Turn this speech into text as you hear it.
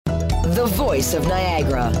the voice of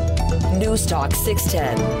Niagara. News Talk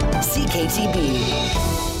 610, CKTB.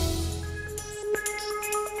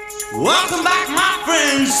 Welcome back, my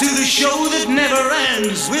friends, to the show that never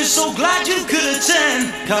ends. We're so glad you could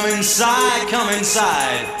attend. Come inside, come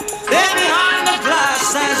inside. There behind the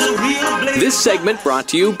glass, there's a real blaze. This segment brought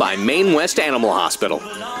to you by Maine West Animal Hospital.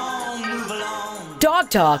 Dog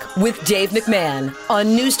Talk with Dave McMahon on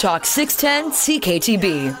News Talk 610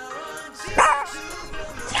 CKTB.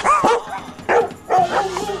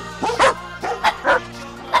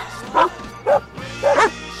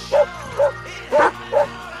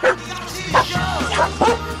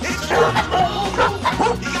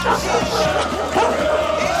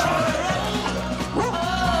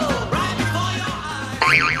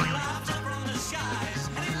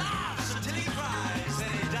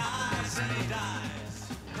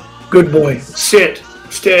 Good boy. Sit.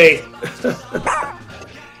 Stay.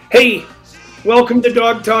 Hey, welcome to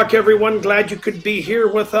Dog Talk, everyone. Glad you could be here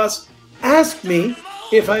with us. Ask me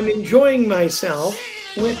if I'm enjoying myself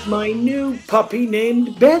with my new puppy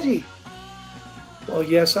named Betty. Well,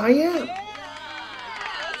 yes, I am.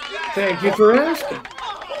 Thank you for asking.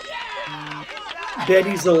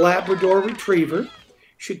 Betty's a Labrador Retriever.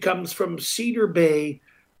 She comes from Cedar Bay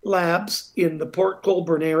Labs in the Port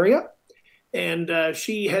Colborne area. And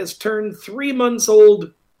she has turned 3 months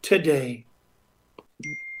old today.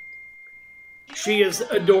 She is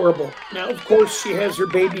adorable. Now, of course, she has her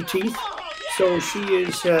baby teeth. So she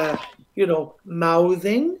is,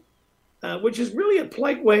 mouthing, which is really a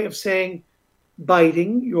polite way of saying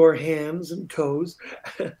biting your hands and toes.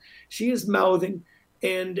 She is mouthing,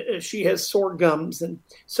 and she has sore gums. And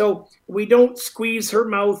so we don't squeeze her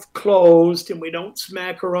mouth closed, and we don't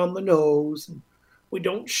smack her on the nose. And we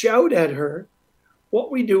don't shout at her.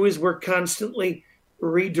 What we do is we're constantly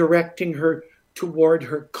redirecting her toward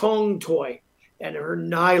her Kong toy and her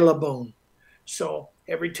Nylabone. So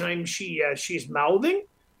every time she's mouthing,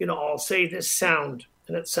 I'll say this sound,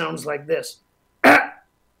 and it sounds like this. Ah!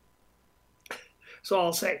 So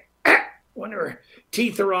I'll say, ah! When her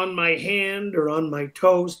teeth are on my hand or on my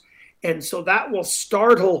toes. And so that will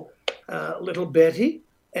startle little Betty,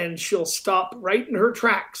 and she'll stop right in her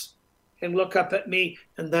tracks and look up at me,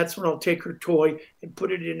 and that's when I'll take her toy and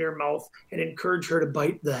put it in her mouth and encourage her to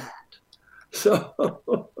bite that. So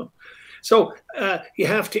you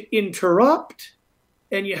have to interrupt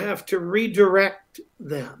and you have to redirect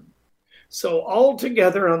them. So all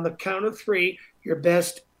together on the count of three, your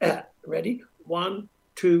best at. Ready? 1,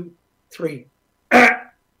 2, 3.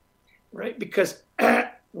 Right? Because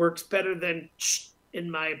works better than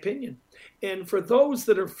in my opinion. And for those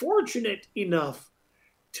that are fortunate enough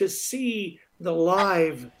to see the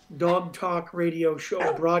live Dog Talk radio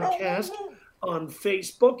show broadcast on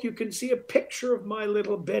Facebook, you can see a picture of my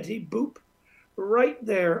little Betty Boop right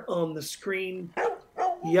there on the screen.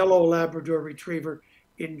 Yellow Labrador Retriever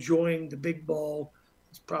enjoying the big ball.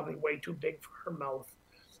 It's probably way too big for her mouth.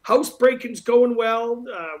 Housebreaking's going well.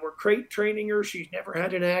 We're crate training her. She's never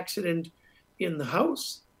had an accident in the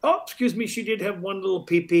house. Oh, excuse me, she did have one little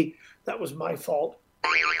pee-pee. That was my fault.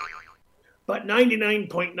 But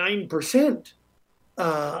 99.9%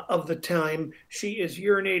 of the time, she is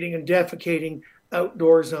urinating and defecating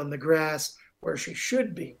outdoors on the grass where she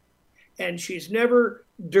should be. And she's never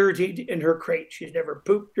dirtied in her crate. She's never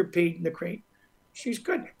pooped or peed in the crate. She's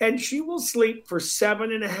good. And she will sleep for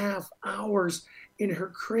 7.5 hours in her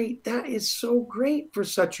crate. That is so great for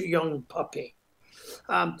such a young puppy.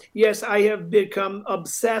 Yes, I have become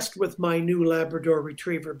obsessed with my new Labrador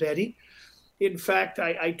Retriever, Betty. In fact,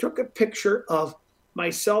 I took a picture of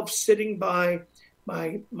myself sitting by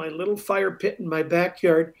my little fire pit in my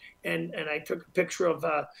backyard, and I took a picture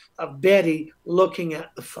of Betty looking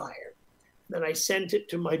at the fire. Then I sent it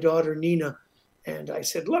to my daughter, Nina, and I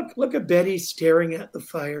said, look at Betty staring at the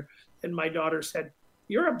fire. And my daughter said,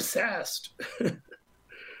 "You're obsessed."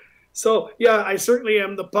 So, yeah, I certainly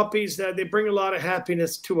am. The puppies, they bring a lot of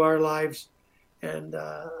happiness to our lives. And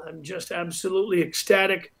I'm just absolutely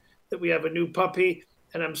ecstatic that we have a new puppy.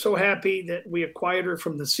 And I'm so happy that we acquired her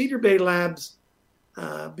from the Cedar Bay Labs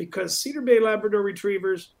because Cedar Bay Labrador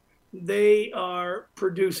Retrievers, they are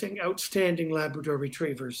producing outstanding Labrador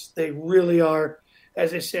Retrievers. They really are.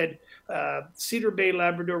 As I said, Cedar Bay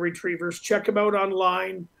Labrador Retrievers, check them out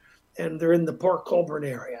online. And they're in the Port Colborne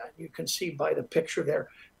area. You can see by the picture there,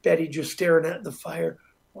 Betty just staring at the fire.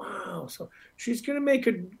 Wow. So she's going to make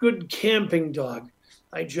a good camping dog.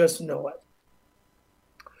 I just know it.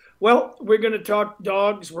 Well, we're going to talk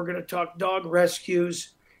dogs. We're going to talk dog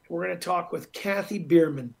rescues. We're going to talk with Kathy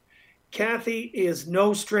Bierman. Kathy is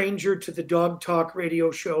no stranger to the Dog Talk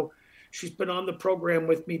radio show. She's been on the program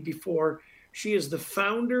with me before. She is the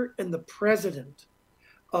founder and the president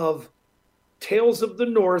of Tales of the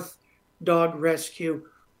North Dog Rescue.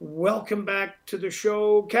 Welcome back to the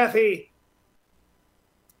show, Kathy.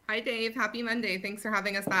 Hi, Dave. Happy Monday. Thanks for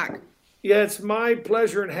having us back. Yeah, it's my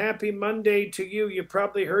pleasure, and happy Monday to you. You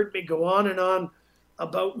probably heard me go on and on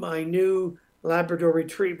about my new Labrador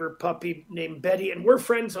Retriever puppy named Betty, and we're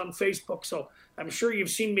friends on Facebook, so I'm sure you've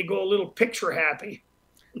seen me go a little picture happy.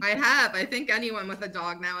 I have. I think anyone with a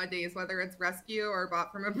dog nowadays, whether it's rescue or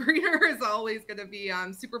bought from a breeder, is always going to be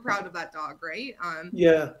super proud of that dog, right?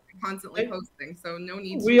 Yeah. Constantly posting, so no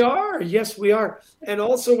need. We are. Yes, we are. And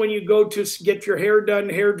also when you go to get your hair done,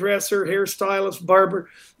 hairdresser, hairstylist, barber,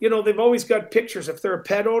 they've always got pictures. If they're a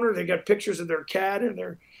pet owner, they got pictures of their cat and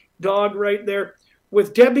their dog right there.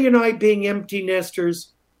 With Debbie and I being empty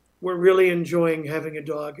nesters, we're really enjoying having a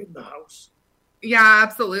dog in the house. Yeah,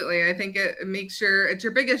 absolutely. I think it makes sure it's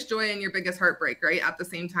your biggest joy and your biggest heartbreak, right? At the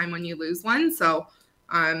same time when you lose one. So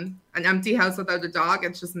an empty house without a dog,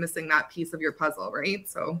 it's just missing that piece of your puzzle, right?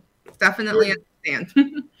 So definitely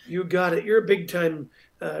understand. You got it. You're a big time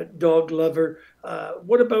dog lover.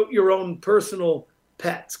 What about your own personal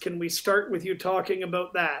pets? Can we start with you talking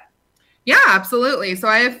about that? Yeah, absolutely. So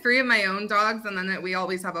I have 3 of my own dogs, and then we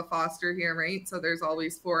always have a foster here, right? So there's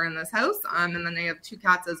always 4 in this house. And then I have 2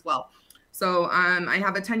 cats as well. So I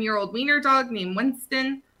have a 10-year-old wiener dog named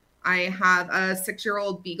Winston. I have a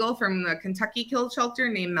 6-year-old beagle from the Kentucky Kill Shelter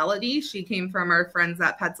named Melody. She came from our friends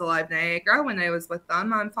at Pets Alive Niagara when I was with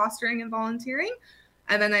them on fostering and volunteering.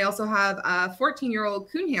 And then I also have a 14-year-old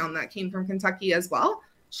coonhound that came from Kentucky as well.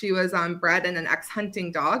 She was bred in an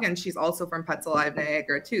ex-hunting dog, and she's also from Pets Alive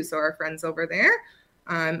Niagara too. So our friends over there.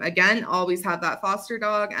 Again, always have that foster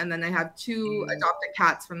dog. And then I have 2 adopted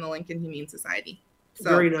cats from the Lincoln Humane Society. So,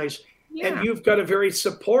 very nice. Yeah. And you've got a very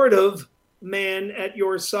supportive man at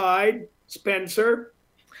your side, Spencer.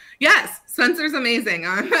 Yes, Spencer's amazing.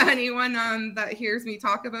 Anyone that hears me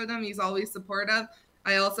talk about him, he's always supportive.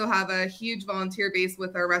 I also have a huge volunteer base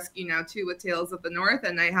with our rescue now too, with Tales of the North.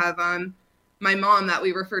 And I have my mom that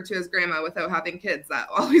we refer to as grandma without having kids that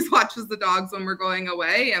always watches the dogs when we're going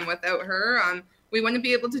away. And without her, we wouldn't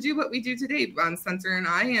be able to do what we do today, Spencer and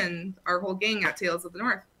I and our whole gang at Tales of the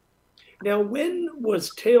North. Now, when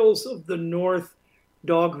was Tales of the North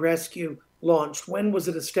Dog Rescue launched? When was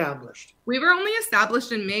it established? We were only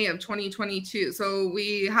established in May of 2022. So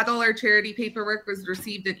we had all our charity paperwork was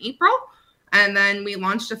received in April. And then we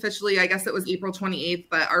launched officially, I guess it was April 28th,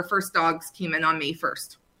 but our first dogs came in on May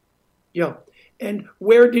 1st. Yeah. And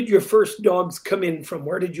where did your first dogs come in from?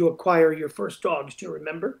 Where did you acquire your first dogs? Do you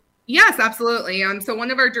remember? Yes, absolutely. So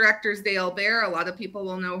one of our directors, Dale Bear, a lot of people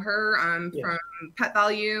will know her from Pet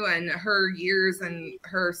Value and her years and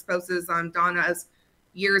her spouse's Donna's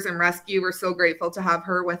years in rescue. We're so grateful to have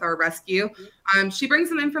her with our rescue. She brings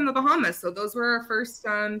them in from the Bahamas. So those were our first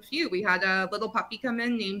few. We had a little puppy come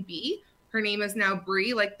in named Bee. Her name is now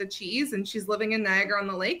Brie, like the cheese, and she's living in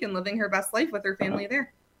Niagara-on-the-Lake and living her best life with her family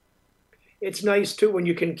there. It's nice too when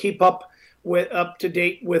you can keep up to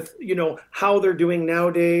date with how they're doing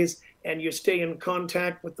nowadays, and you stay in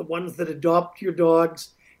contact with the ones that adopt your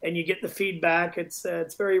dogs, and you get the feedback. It's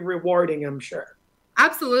very rewarding, I'm sure.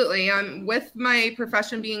 Absolutely. With my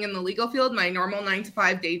profession being in the legal field, my normal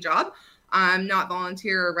 9-to-5 day job, not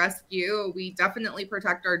volunteer or rescue, we definitely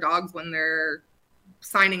protect our dogs when they're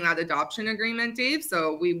signing that adoption agreement, Dave.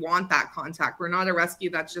 So we want that contact. We're not a rescue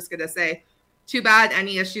that's just going to say, too bad,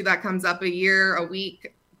 any issue that comes up a year, a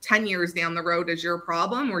week, 10 years down the road is your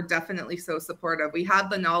problem. We're definitely so supportive. We have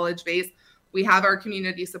the knowledge base. We have our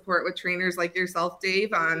community support with trainers like yourself,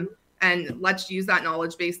 Dave. And let's use that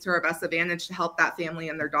knowledge base to our best advantage to help that family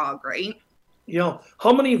and their dog, right? Yeah.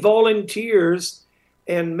 How many volunteers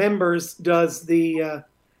and members does the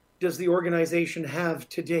organization have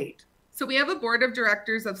to date? So we have a board of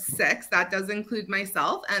directors of 6. That does include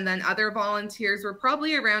myself. And then other volunteers, we're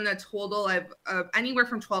probably around a total of anywhere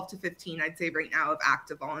from 12 to 15, I'd say right now, of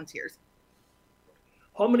active volunteers.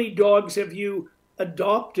 How many dogs have you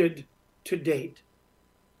adopted to date?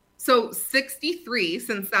 So 63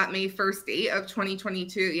 since that May 1st date of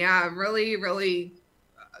 2022. Yeah, really, really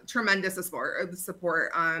tremendous support.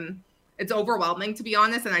 It's overwhelming, to be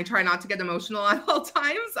honest, and I try not to get emotional at all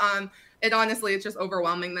times. It's just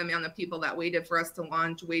overwhelming the amount of people that waited for us to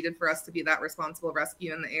launch, waited for us to be that responsible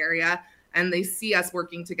rescue in the area. And they see us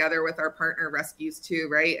working together with our partner rescues too,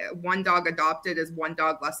 right? One dog adopted is one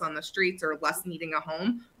dog less on the streets or less needing a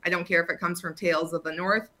home. I don't care if it comes from Tales of the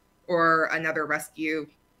North or another rescue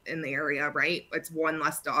in the area, right? It's one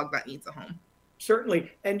less dog that needs a home.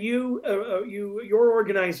 Certainly. And your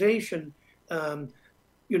organization,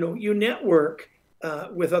 you network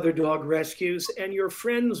with other dog rescues, and you're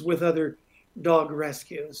friends with other dog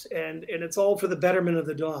rescues, and it's all for the betterment of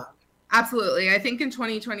the dog. Absolutely. I think in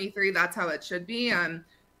 2023, that's how it should be.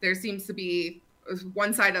 There seems to be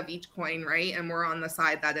one side of each coin, right? And we're on the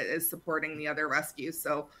side that it is supporting the other rescues.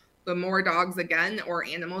 So the more dogs, again, or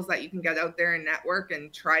animals that you can get out there and network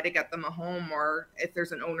and try to get them a home, or if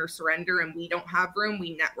there's an owner surrender and we don't have room,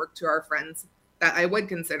 we network to our friends that I would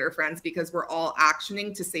consider friends, because we're all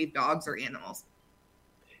actioning to save dogs or animals.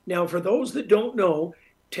 Now, for those that don't know,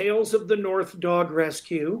 Tales of the North Dog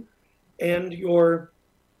Rescue and your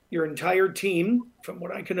entire team, from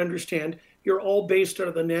what I can understand, you're all based out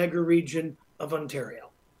of the Niagara region of Ontario.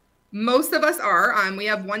 Most of us are. We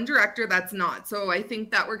have one director that's not. So I think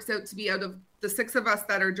that works out to be, out of the 6 of us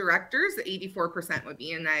that are directors, 84% would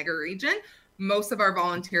be in Niagara region. Most of our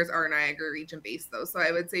volunteers are Niagara region based, though. So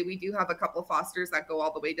I would say we do have a couple fosters that go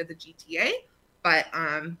all the way to the GTA, but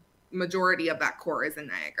majority of that core is in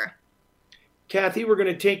Niagara. Kathy, we're going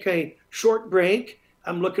to take a short break.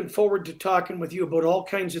 I'm looking forward to talking with you about all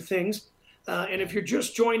kinds of things. And if you're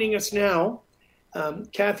just joining us now,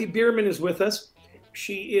 Kathy Bierman is with us.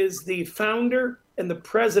 She is the founder and the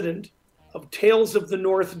president of Tales of the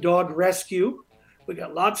North Dog Rescue. We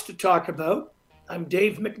got lots to talk about. I'm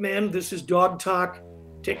Dave McMahon. This is Dog Talk.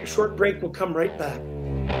 Take a short break. We'll come right back.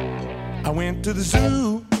 I went to the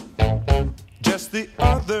zoo just the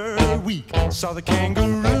other week. Saw the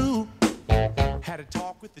kangaroo. Had a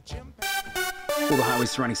talk with the chimpanzee. Well, the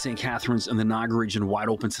highways surrounding St. Catharines and the Niagara region wide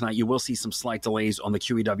open tonight. You will see some slight delays on the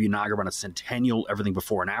QEW Niagara on a Centennial. Everything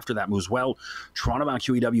before and after that moves well. Toronto-bound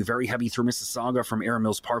QEW very heavy through Mississauga from Erin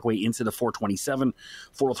Mills Parkway into the 427.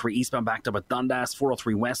 403 eastbound backed up at Dundas.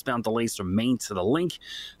 403 westbound delays from Maine to the Link.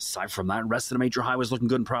 Aside from that, rest of the major highways looking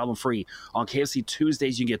good and problem-free. On KFC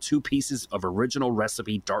Tuesdays, you can get 2 pieces of original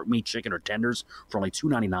recipe dark meat chicken or tenders for only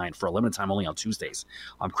 $2.99 for a limited time only on Tuesdays.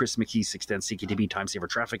 I'm Chris McKee, 610 CKTB. Time saver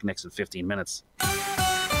traffic next in 15 minutes.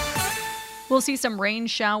 We'll see some rain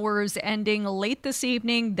showers ending late this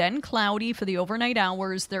evening, then cloudy for the overnight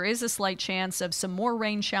hours. There is a slight chance of some more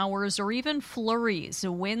rain showers or even flurries.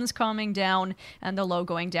 Winds calming down and the low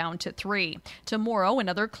going down to 3. Tomorrow,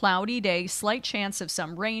 another cloudy day, slight chance of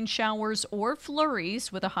some rain showers or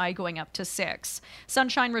flurries with a high going up to 6.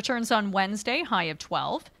 Sunshine returns on Wednesday, high of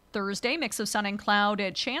 12. Thursday, mix of sun and cloud, a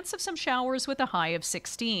chance of some showers with a high of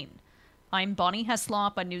 16. I'm Bonnie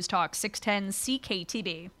Heslop on News Talk 610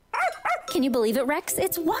 CKTB. Can you believe it, Rex?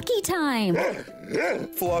 It's walkie time.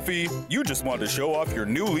 Fluffy, you just wanted to show off your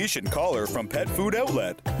new leash and collar from Pet Food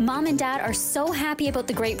Outlet. Mom and Dad are so happy about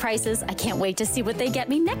the great prices. I can't wait to see what they get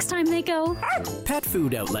me next time they go. Pet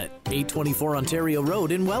Food Outlet, 824 Ontario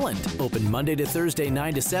Road in Welland. Open Monday to Thursday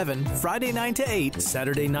 9 to 7, Friday 9 to 8,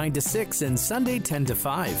 Saturday 9 to 6, and Sunday 10 to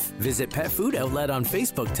 5. Visit Pet Food Outlet on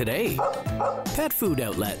Facebook today. Pet Food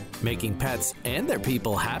Outlet, making pets and their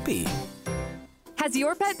people happy. Has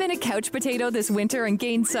your pet been a couch potato this winter and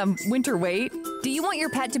gained some winter weight? Do you want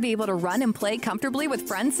your pet to be able to run and play comfortably with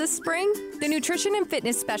friends this spring? The nutrition and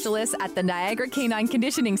fitness specialists at the Niagara Canine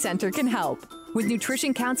Conditioning Center can help. With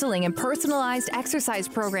nutrition counseling and personalized exercise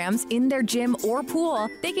programs in their gym or pool,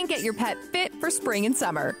 they can get your pet fit for spring and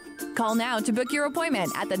summer. Call now to book your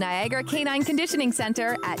appointment at the Niagara Canine Conditioning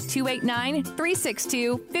Center at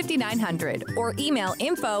 289-362-5900 or email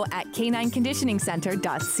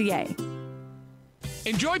info@canineconditioningcenter.ca.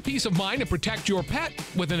 Enjoy peace of mind and protect your pet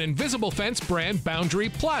with an Invisible Fence brand Boundary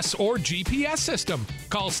Plus or GPS system.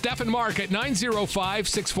 Call Steph and Mark at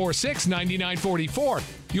 905-646-9944.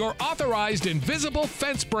 Your authorized Invisible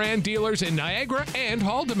Fence brand dealers in Niagara and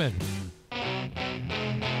Haldeman.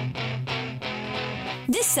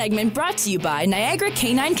 This segment brought to you by Niagara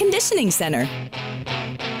Canine Conditioning Center.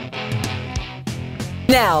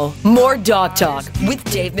 Now, more Dog Talk with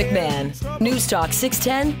Dave McMahon. News Talk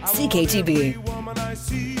 610 CKTB.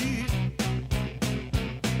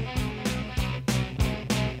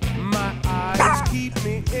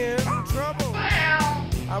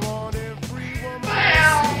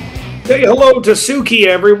 Say hello to Suki,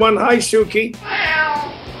 everyone. Hi, Suki.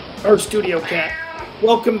 Our studio cat.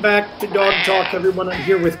 Welcome back to Dog Talk, everyone. I'm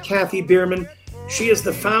here with Kathy Bierman. She is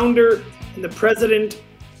the founder and the president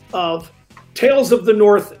of Tales of the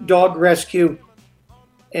North Dog Rescue.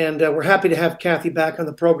 And we're happy to have Kathy back on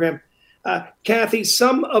the program. Kathy,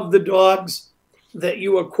 some of the dogs that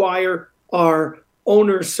you acquire are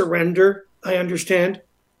owner surrender, I understand,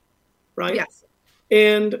 right? Yes.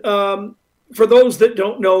 And for those that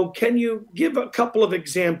don't know, can you give a couple of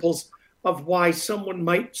examples of why someone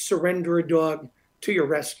might surrender a dog to your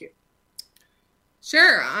rescue?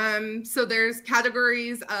 Sure. So there's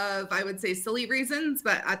categories of, I would say, silly reasons,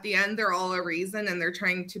 but at the end, they're all a reason and they're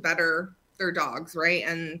trying to better their dogs, right?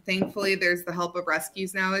 And thankfully there's the help of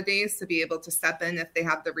rescues nowadays to be able to step in if they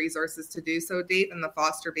have the resources to do so, Dave, and the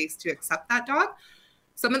foster base to accept that dog.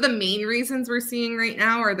 Some of the main reasons we're seeing right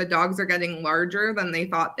now are the dogs are getting larger than they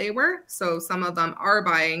thought they were. So some of them are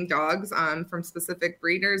buying dogs from specific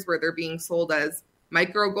breeders where they're being sold as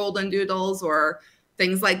micro golden doodles or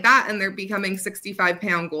things like that. And they're becoming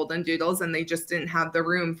 65-pound golden doodles, and they just didn't have the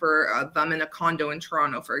room for them in a condo in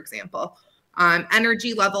Toronto, for example.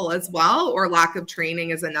 Energy level as well, or lack of training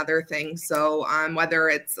is another thing. So whether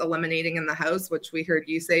it's eliminating in the house, which we heard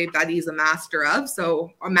you say Betty's a master of,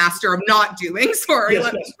 so a master of not doing, sorry, Yes,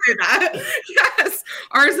 let me yes. say that. Yes,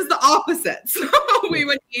 ours is the opposite. So we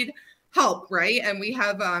would need help, right? And we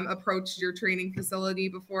have approached your training facility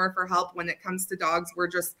before for help when it comes to dogs. We're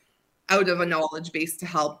just out of a knowledge base to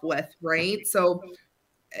help with, right? So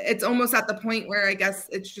it's almost at the point where I guess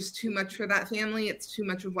it's just too much for that family. It's too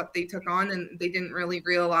much of what they took on, and they didn't really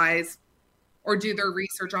realize or do their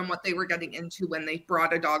research on what they were getting into when they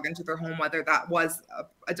brought a dog into their home, whether that was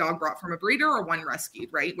a dog brought from a breeder or one rescued,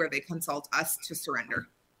 right? Where they consult us to surrender.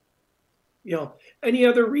 Yeah. Any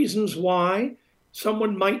other reasons why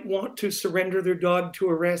someone might want to surrender their dog to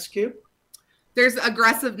a rescue? There's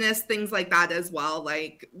aggressiveness, things like that as well.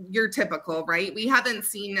 Like your typical, right? We haven't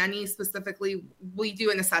seen any specifically. We do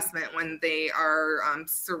an assessment when they are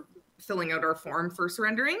filling out our form for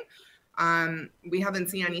surrendering. We haven't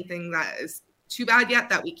seen anything that is too bad yet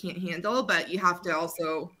that we can't handle, but you have to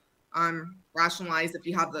also rationalize if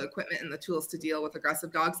you have the equipment and the tools to deal with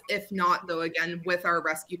aggressive dogs. If not, though, again, with our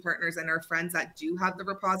rescue partners and our friends that do have the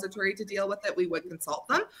repository to deal with it, we would consult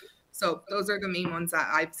them. So those are the main ones that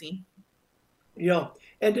I've seen. Yeah.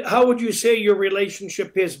 And how would you say your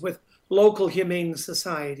relationship is with local humane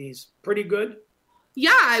societies? Pretty good?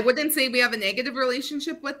 Yeah, I wouldn't say we have a negative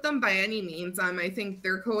relationship with them by any means. I think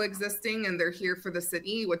they're coexisting and they're here for the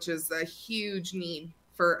city, which is a huge need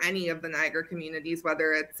for any of the Niagara communities,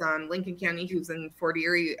 whether it's Lincoln County, who's in Fort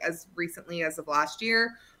Erie as recently as of last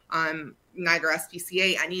year, Niagara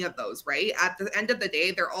SPCA, any of those, right? At the end of the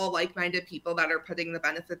day, they're all like-minded people that are putting the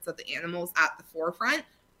benefits of the animals at the forefront.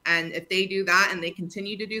 And if they do that and they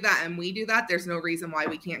continue to do that and we do that, there's no reason why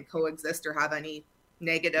we can't coexist or have any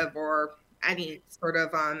negative or any sort of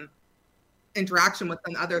interaction with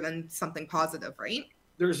them other than something positive, right?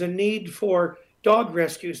 There's a need for dog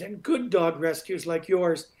rescues and good dog rescues like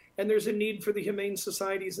yours, and there's a need for the humane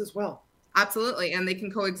societies as well. Absolutely, and they can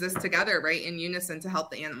coexist together, right, in unison to help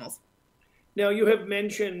the animals. Now, you have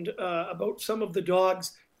mentioned about some of the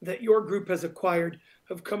dogs that your group has acquired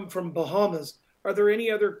have come from Bahamas. Are there any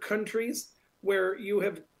other countries where you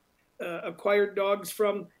have acquired dogs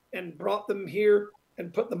from and brought them here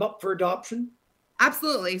and put them up for adoption?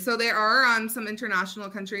 Absolutely. So there are some international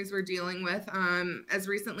countries we're dealing with. As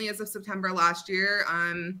recently as of September last year,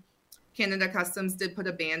 Canada Customs did put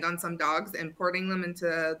a ban on some dogs importing them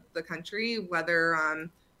into the country, whether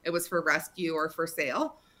it was for rescue or for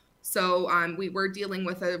sale. So we were dealing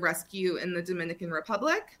with a rescue in the Dominican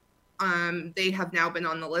Republic. They have now been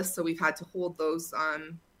on the list, so we've had to hold those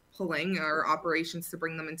pulling or operations to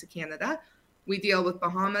bring them into Canada. We deal with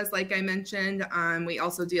Bahamas, like I mentioned. We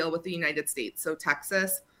also deal with the United States, so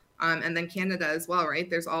Texas, and then Canada as well, right?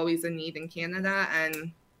 There's always a need in Canada.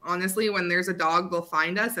 And honestly, when there's a dog, they'll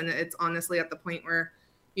find us. And it's honestly at the point where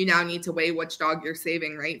you now need to weigh which dog you're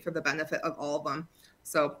saving, right, for the benefit of all of them.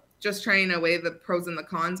 So just trying to weigh the pros and the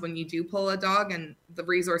cons when you do pull a dog and the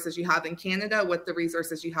resources you have in Canada with the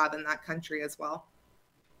resources you have in that country as well.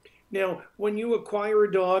 Now, when you acquire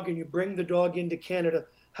a dog and you bring the dog into Canada,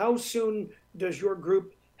 how soon does your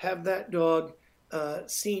group have that dog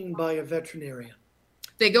seen by a veterinarian?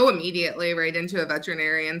 They go immediately right into a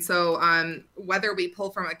veterinarian. So whether we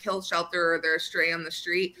pull from a kill shelter or they're stray on the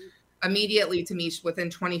street, immediately to me within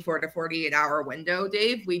 24 to 48 hour window,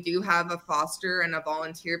 Dave, we do have a foster and a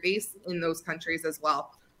volunteer base in those countries as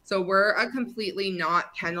well. So we're a completely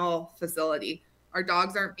not kennel facility. Our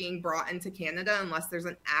dogs aren't being brought into Canada unless there's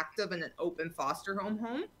an active and an open foster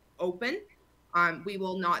home open. We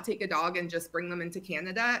will not take a dog and just bring them into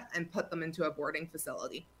Canada and put them into a boarding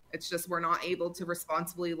facility. It's just we're not able to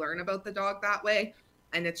responsibly learn about the dog that way.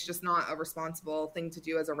 And it's just not a responsible thing to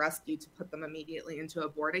do as a rescue to put them immediately into a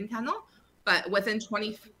boarding kennel. But within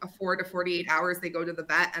 24 to 48 hours, they go to the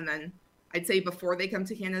vet. And then I'd say before they come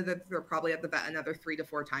to Canada, they're probably at the vet another 3 to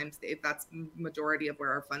 4 times, Dave. That's majority of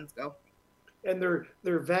where our funds go. And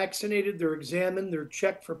they're vaccinated, they're examined, they're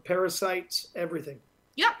checked for parasites, everything.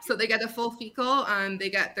 Yeah, so they get a full fecal. They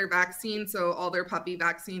get their vaccine, so all their puppy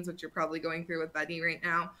vaccines, which you're probably going through with Betty right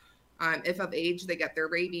now. If of age, they get their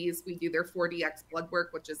rabies. We do their 4DX blood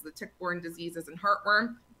work, which is the tick-borne diseases and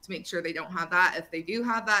heartworm. to make sure they don't have that. If they do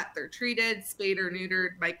have that, they're treated, spayed or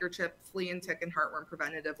neutered, microchipped, flea and tick and heartworm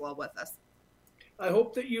preventative while with us. I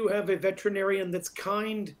hope that you have a veterinarian that's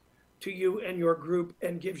kind to you and your group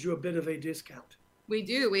and gives you a bit of a discount. We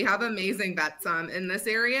do. We have amazing vets in this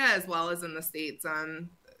area as well as in the States.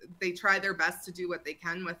 They try their best to do what they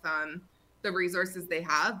can with the resources they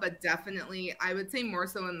have, but definitely I would say more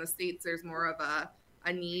so in the States, there's more of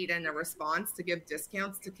a need and a response to give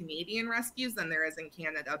discounts to Canadian rescues than there is in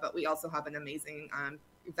Canada. But we also have an amazing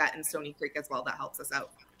vet in Stony Creek as well that helps us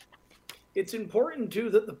out. It's important too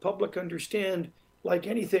that the public understand, like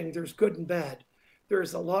anything, there's good and bad.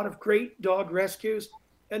 There's a lot of great dog rescues,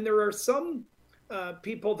 and there are some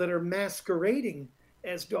people that are masquerading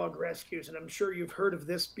as dog rescues. And I'm sure you've heard of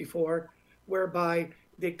this before, whereby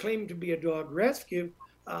they claim to be a dog rescue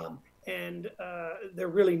and they're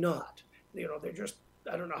really not. You know, they're just,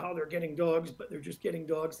 I don't know how they're getting dogs, but they're just getting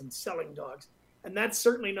dogs and selling dogs. And that's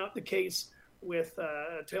certainly not the case with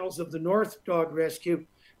Tales of the North Dog Rescue.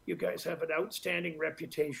 You guys have an outstanding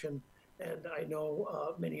reputation, and I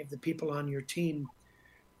know many of the people on your team.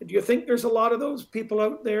 Do you think there's a lot of those people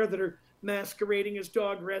out there that are masquerading as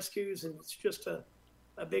dog rescues and it's just a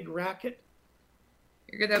big racket?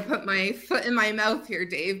 You're going to put my foot in my mouth here,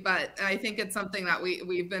 Dave, but I think it's something that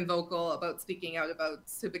we've been vocal about speaking out about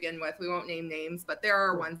to begin with. We won't name names, but there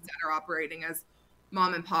are ones that are operating as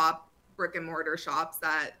mom and pop brick and mortar shops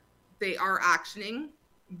that they are actioning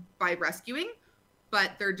by rescuing,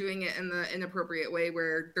 but they're doing it in the inappropriate way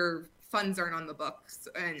where their funds aren't on the books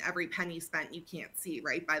and every penny spent you can't see,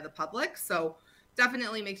 right, by the public. So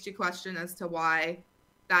definitely makes you question as to why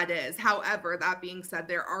that is. However, that being said,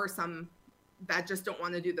 there are some that just don't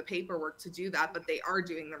want to do the paperwork to do that, but they are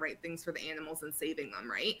doing the right things for the animals and saving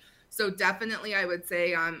them, right? So definitely I would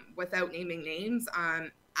say, without naming names,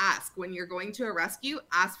 ask when you're going to a rescue,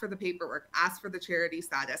 ask for the paperwork, ask for the charity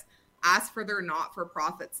status, ask for their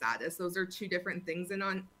not-for-profit status. Those are two different things in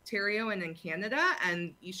Ontario and in Canada,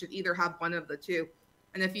 and you should either have one of the two.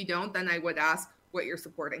 And if you don't, then I would ask what you're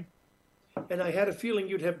supporting. And I had a feeling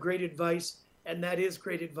you'd have great advice, and that is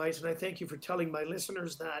great advice. And I thank you for telling my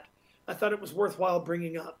listeners that. I thought it was worthwhile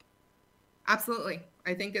bringing up. Absolutely.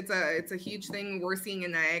 I think it's a huge thing we're seeing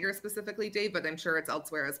in Niagara specifically, Dave, but I'm sure it's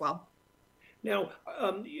elsewhere as well. Now,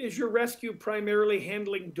 is your rescue primarily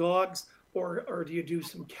handling dogs, or do you do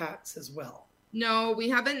some cats as well? No, we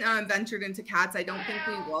haven't ventured into cats. I don't think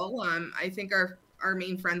we will. I think our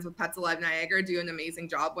main friends with Pets Alive Niagara do an amazing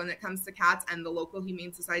job when it comes to cats, and the local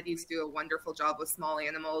humane societies do a wonderful job with small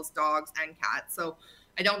animals, dogs, and cats. So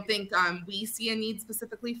I don't think we see a need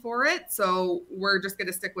specifically for it. So we're just going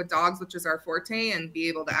to stick with dogs, which is our forte, and be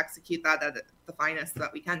able to execute that at the finest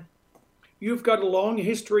that we can. You've got a long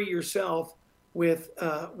history yourself with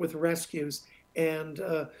rescues, and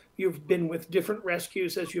you've been with different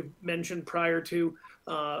rescues, as you've mentioned, prior to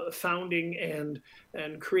founding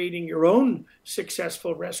and creating your own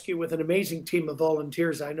successful rescue with an amazing team of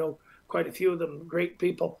volunteers. I know quite a few of them, great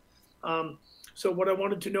people. So what I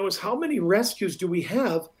wanted to know is how many rescues do we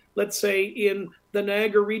have, let's say, in the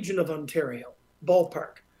Niagara region of Ontario,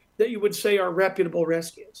 ballpark, that you would say are reputable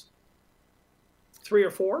rescues? 3 or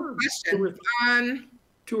 4?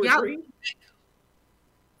 Two or 3?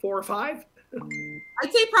 4 or 5?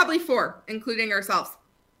 I'd say probably 4, including ourselves.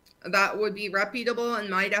 That would be reputable, and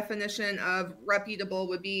my definition of reputable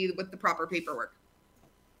would be with the proper paperwork.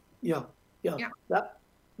 Yeah.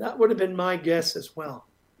 That would have been my guess as well.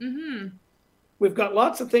 Mm-hmm. We've got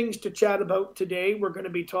lots of things to chat about today. We're going to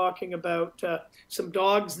be talking about some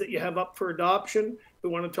dogs that you have up for adoption. We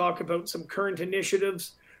want to talk about some current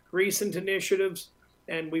initiatives, recent initiatives,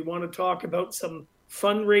 and we want to talk about some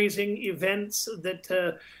fundraising events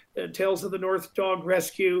that Tales of the North Dog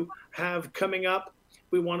Rescue have coming up.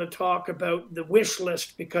 We want to talk about the wish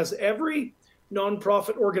list, because every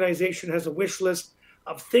nonprofit organization has a wish list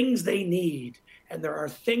of things they need. And there are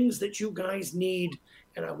things that you guys need.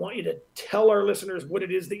 And I want you to tell our listeners what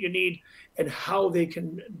it is that you need and how they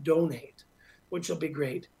can donate, which will be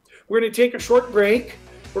great. We're going to take a short break.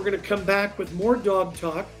 We're going to come back with more Dog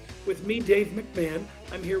Talk with me, Dave McMahon.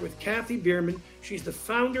 I'm here with Kathy Bierman. She's the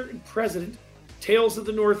founder and president, Tales of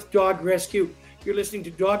the North Dog Rescue. You're listening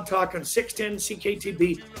to Dog Talk on 610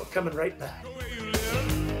 CKTB. We're coming right back.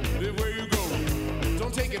 Live where you go.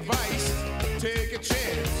 Don't take advice, take a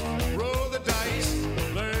chance. Roll the dice,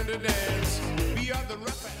 learn to dance. Be on the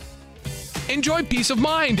rough end. Enjoy peace of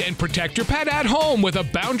mind and protect your pet at home with a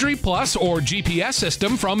Boundary Plus or GPS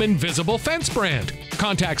system from Invisible Fence brand.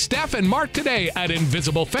 Contact Steph and Mark today at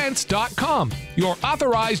invisiblefence.com, your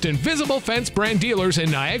authorized Invisible Fence brand dealers in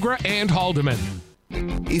Niagara and Haldeman.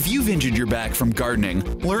 If you've injured your back from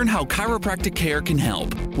gardening, learn how chiropractic care can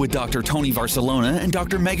help with Dr. Tony Barcelona and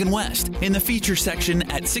Dr. Megan West in the feature section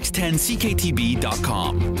at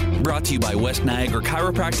 610ckTB.com. Brought to you by West Niagara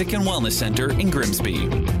Chiropractic and Wellness Center in Grimsby.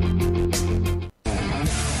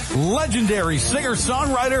 Legendary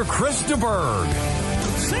singer-songwriter Chris DeBerg.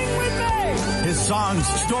 Sing with me! His songs,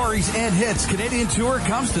 stories, and hits Canadian tour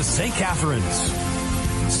comes to St. Catharines.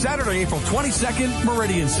 Saturday, April 22nd,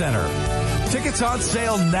 Meridian Center. Tickets on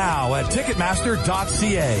sale now at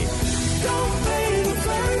Ticketmaster.ca.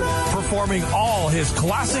 Performing all his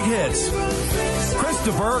classic hits. Chris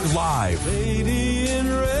DeBerg Live.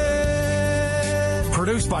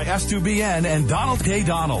 Produced by S2BN and Donald K.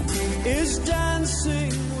 Donald. Is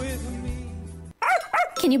dancing.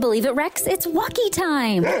 Can you believe it, Rex? It's walkie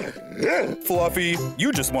time. Fluffy,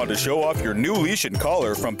 you just wanted to show off your new leash and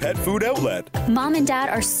collar from Pet Food Outlet. Mom and Dad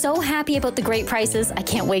are so happy about the great prices. I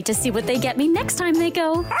can't wait to see what they get me next time they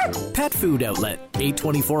go. Pet Food Outlet,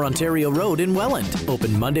 824 Ontario Road in Welland.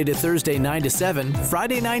 Open Monday to Thursday 9 to 7,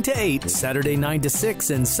 Friday 9 to 8, Saturday 9 to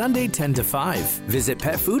 6, and Sunday 10 to 5. Visit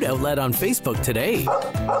Pet Food Outlet on Facebook today.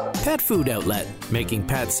 Pet Food Outlet, making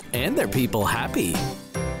pets and their people happy.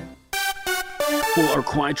 Well, our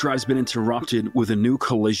quiet drive's been interrupted with a new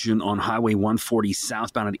collision on Highway 140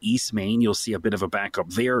 southbound at East Main. You'll see a bit of a backup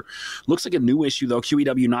there. Looks like a new issue, though.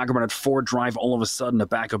 QEW Niagara at Ford Drive, all of a sudden, a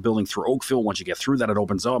backup building through Oakville. Once you get through that, it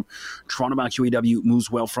opens up. Toronto-bound QEW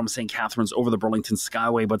moves well from St. Catharines over the Burlington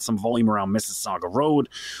Skyway, but some volume around Mississauga Road.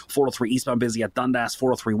 403 eastbound busy at Dundas,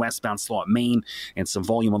 403 westbound slow at Main, and some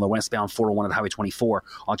volume on the westbound 401 at Highway 24.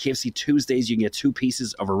 On KFC Tuesdays, you can get 2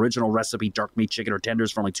 pieces of original recipe dark meat chicken or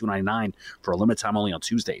tenders for only $2.99 for a limited time only on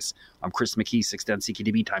Tuesdays. I'm Chris McKee, 610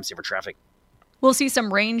 CKDB, time saver traffic. We'll see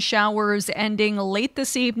some rain showers ending late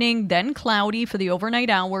this evening, then cloudy for the overnight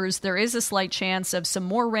hours. There is a slight chance of some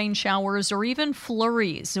more rain showers or even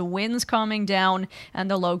flurries. Winds calming down and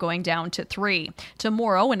the low going down to 3.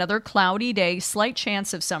 Tomorrow, another cloudy day, slight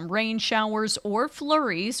chance of some rain showers or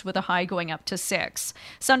flurries with a high going up to 6.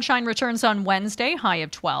 Sunshine returns on Wednesday, high of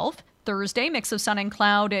 12. Thursday, mix of sun and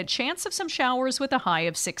cloud, a chance of some showers with a high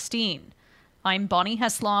of 16. I'm Bonnie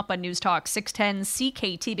Heslop on News Talk 610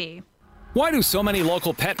 CKTB. Why do so many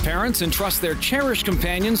local pet parents entrust their cherished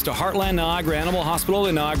companions to Heartland Niagara Animal Hospital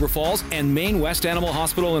in Niagara Falls and Maine West Animal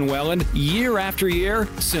Hospital in Welland year after year?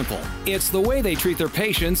 Simple. It's the way they treat their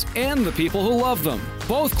patients and the people who love them.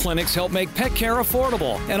 Both clinics help make pet care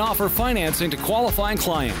affordable and offer financing to qualifying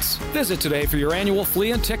clients. Visit today for your annual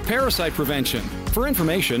flea and tick parasite prevention. For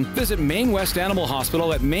information, visit Maine West Animal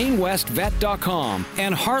Hospital at mainwestvet.com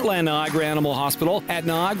and Heartland Niagara Animal Hospital at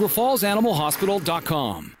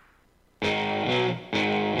niagarafallsanimalhospital.com.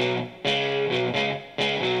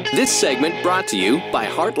 This segment brought to you by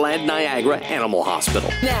Heartland Niagara Animal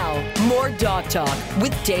Hospital. Now, more Dog Talk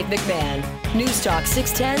with Dave McMahon. News Talk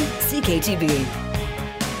 610 CKTB.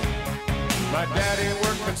 My daddy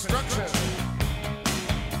worked construction.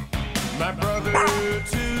 My brother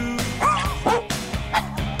too.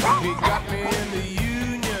 He got me in the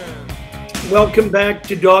union. Welcome back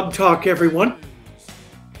to Dog Talk, everyone.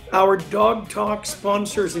 Our Dog Talk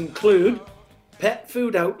sponsors include Pet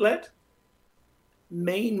Food Outlet,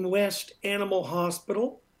 Maine West Animal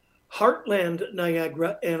Hospital, Heartland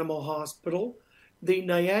Niagara Animal Hospital, the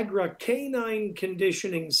Niagara Canine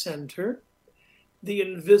Conditioning Center, the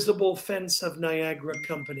Invisible Fence of Niagara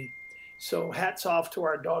Company. So hats off to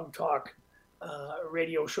our Dog Talk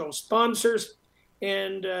radio show sponsors.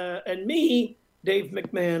 And me, Dave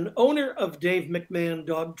McMahon, owner of Dave McMahon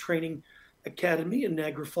Dog Training Academy in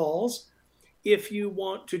Niagara Falls. If you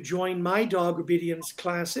want to join my dog obedience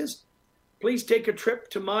classes, please take a trip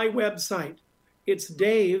to my website. It's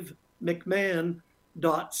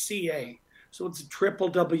davemcmahon.ca. So it's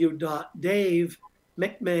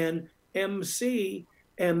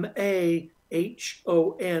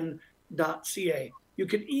www.davemcmahon.ca. You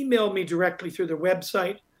can email me directly through the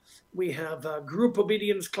website. We have group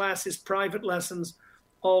obedience classes, private lessons,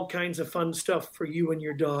 all kinds of fun stuff for you and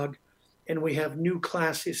your dog. And we have new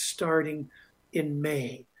classes starting in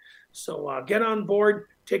May. So get on board,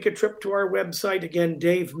 take a trip to our website, again,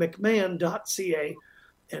 davemcmahon.ca,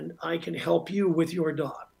 and I can help you with your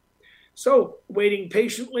dog. So waiting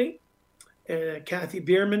patiently, Kathy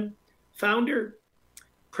Bierman, founder,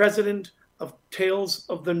 president of Tales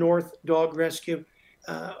of the North Dog Rescue.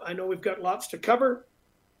 I know we've got lots to cover.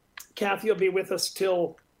 Kathy will be with us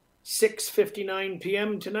till 6:59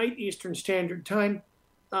 p.m. tonight, Eastern Standard Time.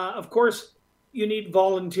 Of course, you need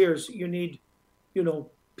volunteers. You need,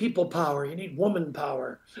 people power. You need woman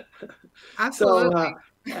power. Absolutely.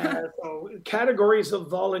 So categories of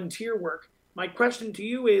volunteer work. My question to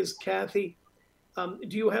you is, Kathy,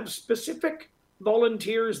 Do you have specific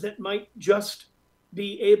volunteers that might just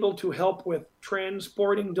be able to help with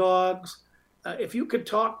transporting dogs? If you could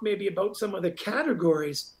talk maybe about some of the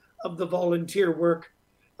categories of the volunteer work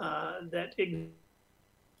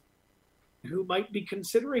who might be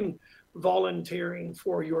considering volunteering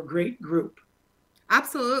for your great group.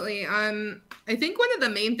 Absolutely. I think one of the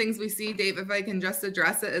main things we see, Dave, if I can just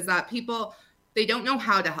address it, is that people, they don't know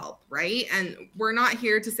how to help, right? And we're not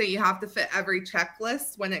here to say you have to fit every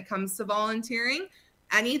checklist when it comes to volunteering.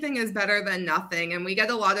 Anything is better than nothing. And we get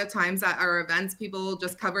a lot of times at our events, people will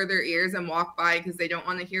just cover their ears and walk by because they don't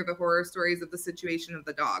want to hear the horror stories of the situation of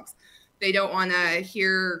the dogs. They don't want to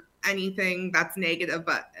hear anything that's negative,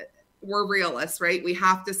 but we're realists, right? We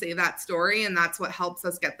have to say that story, and that's what helps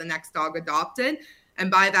us get the next dog adopted. And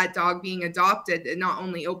by that dog being adopted, it not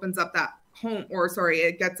only opens up that home, or sorry,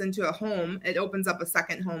 it gets into a home, it opens up a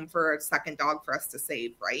second home for a second dog for us to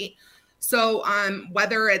save, right? So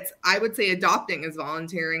whether it's, I would say adopting is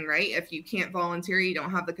volunteering, right? If you can't volunteer, you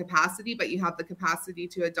don't have the capacity, but you have the capacity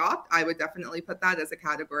to adopt, I would definitely put that as a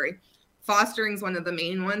category. Fostering is one of the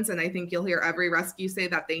main ones, and I think you'll hear every rescue say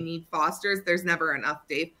that they need fosters. There's never enough,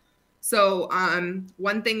 Dave. So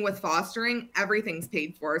one thing with fostering, everything's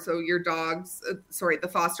paid for. So your dogs, the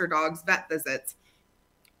foster dogs, vet visits,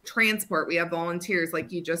 transport. We have volunteers,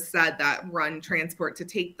 like you just said, that run transport to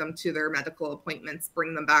take them to their medical appointments,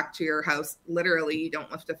 bring them back to your house. Literally, you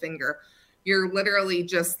don't lift a finger. You're literally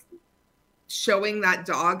just showing that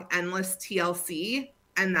dog endless TLC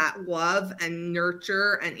and that love and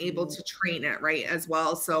nurture and able to train it, right, as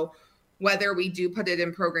well. So whether we do put it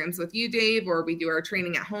in programs with you, Dave, or we do our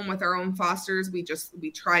training at home with our own fosters, we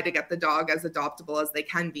try to get the dog as adoptable as they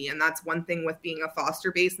can be. And that's one thing with being a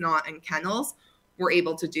foster base, not in kennels, we're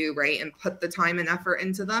able to do, right, and put the time and effort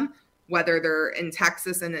into them, whether they're in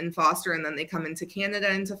Texas and in foster, and then they come into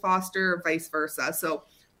Canada into foster, vice versa. So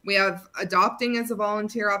we have adopting as a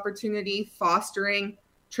volunteer opportunity, fostering,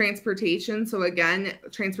 transportation. So again,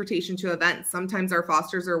 transportation to events. Sometimes our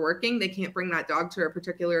fosters are working. They can't bring that dog to a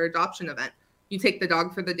particular adoption event. You take the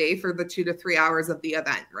dog for the day for the 2 to 3 hours of the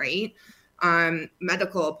event, right?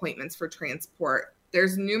 Medical appointments for transport.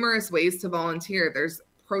 There's numerous ways to volunteer. There's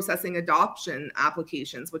processing adoption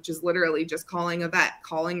applications, which is literally just calling a vet,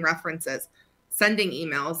 calling references, sending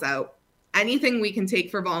emails out. Anything we can take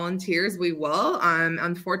for volunteers, we will.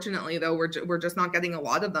 Unfortunately, though, we're just not getting a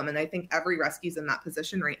lot of them. And I think every rescue's in that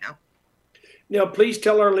position right now. Now, please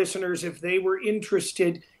tell our listeners if they were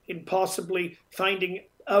interested in possibly finding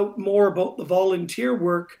out more about the volunteer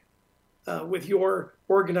work with your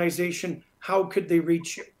organization, how could they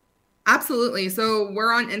reach you? Absolutely. So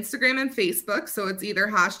we're on Instagram and Facebook. So it's either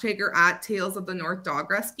hashtag or at Tales of the North Dog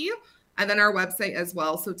Rescue. And then our website as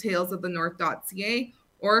well. So talesofthenorth.ca.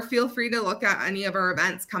 Or feel free to look at any of our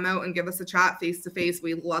events, come out and give us a chat face to face.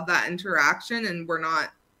 We love that interaction, and we're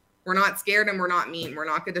not scared and we're not mean. We're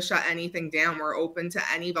not going to shut anything down. We're open to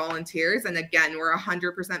any volunteers. And again, we're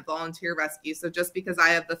 100% volunteer rescue. So just because I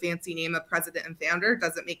have the fancy name of president and founder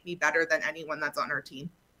doesn't make me better than anyone that's on our team.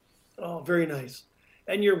 Oh, very nice.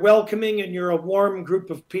 And you're welcoming, and you're a warm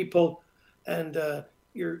group of people, and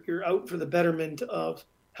you're out for the betterment of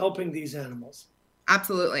helping these animals.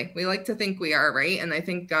 Absolutely. We like to think we are, right? And I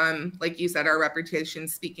think, like you said, our reputation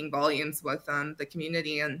speaking volumes with the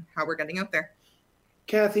community and how we're getting out there.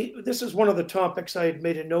 Kathy, this is one of the topics I had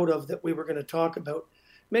made a note of that we were going to talk about.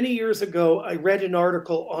 Many years ago, I read an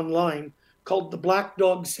article online called The Black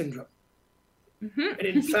Dog Syndrome. Mm-hmm. And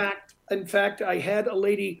in fact, I had a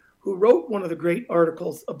lady who wrote one of the great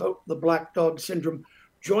articles about the Black Dog Syndrome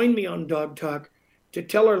join me on Dog Talk to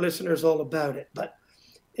tell our listeners all about it. But,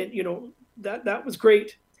 that was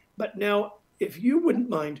great. But now, if you wouldn't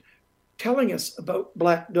mind telling us about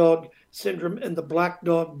Black Dog Syndrome and the Black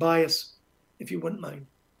Dog bias, if you wouldn't mind.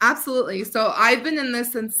 Absolutely. So I've been in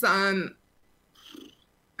this since, I'm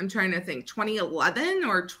trying to think, 2011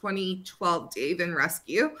 or 2012, Dave, in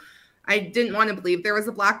rescue. I didn't want to believe there was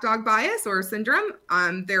a black dog bias or syndrome.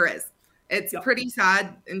 There is. It's pretty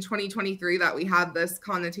sad in 2023 that we have this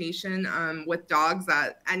connotation with dogs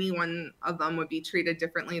that any one of them would be treated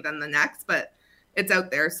differently than the next, but it's out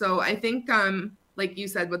there. So I think, like you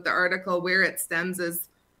said with the article, where it stems is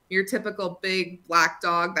your typical big black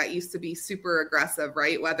dog that used to be super aggressive,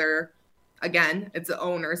 right? Whether, again, it's the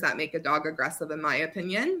owners that make a dog aggressive, in my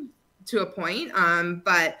opinion, to a point.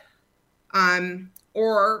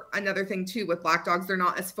 Or another thing too with black dogs, they're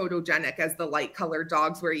not as photogenic as the light colored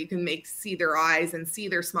dogs where you can see their eyes and see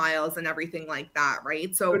their smiles and everything like that,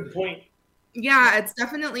 right? So good point. Yeah, it's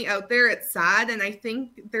definitely out there. It's sad. And I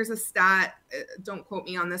think there's a stat, don't quote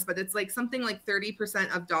me on this, but it's like something like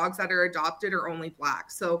 30% of dogs that are adopted are only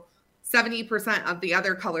black. So 70% of the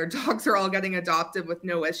other colored dogs are all getting adopted with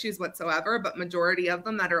no issues whatsoever, but majority of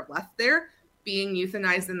them that are left there being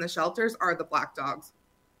euthanized in the shelters are the black dogs.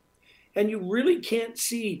 And you really can't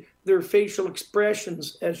see their facial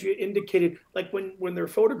expressions, as you indicated, like when they're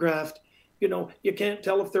photographed, you can't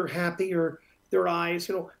tell if they're happy or their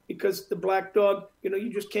eyes, because the black dog,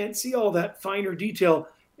 you just can't see all that finer detail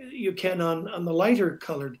you can on the lighter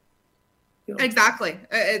colored. Exactly.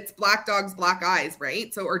 It's black dogs, black eyes,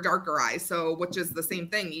 right? So, or darker eyes. So, which is the same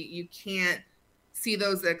thing. You can't see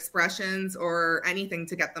those expressions or anything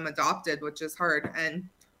to get them adopted, which is hard. And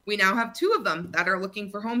we now have 2 of them that are looking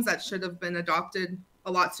for homes that should have been adopted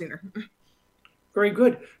a lot sooner. Very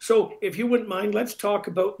good. So if you wouldn't mind, let's talk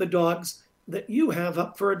about the dogs that you have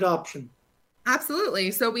up for adoption.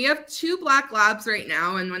 Absolutely. So we have 2 black labs right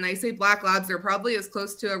now. And when I say black labs, they're probably as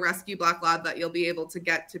close to a rescue black lab that you'll be able to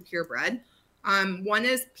get to purebred. One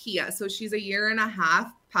is Pia. So she's a 1.5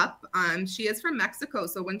 year pup. She is from Mexico.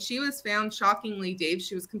 So when she was found, shockingly, Dave,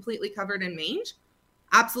 she was completely covered in mange.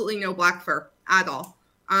 Absolutely no black fur at all.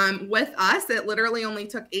 With us, it literally only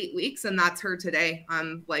took 8 weeks, and that's her today,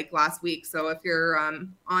 like last week. So if you're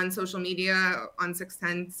on social media on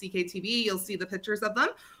 610 CKTV, you'll see the pictures of them,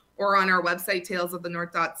 or on our website,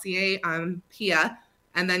 talesofthenorth.ca, Pia.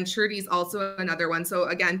 And then Trudy's also another one. So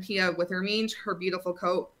again, Pia with her mange, her beautiful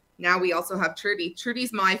coat. Now we also have Trudy.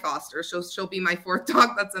 Trudy's my foster. She'll be my 4th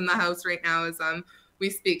dog that's in the house right now as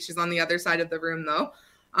we speak. She's on the other side of the room though.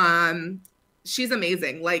 She's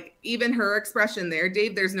amazing. Like even her expression there,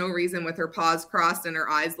 Dave, there's no reason with her paws crossed and her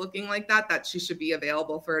eyes looking like that she should be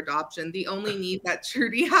available for adoption. The only need that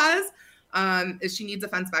Trudy has is she needs a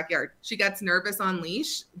fenced backyard. She gets nervous on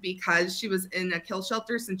leash because she was in a kill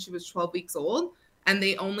shelter since she was 12 weeks old. And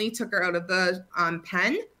they only took her out of the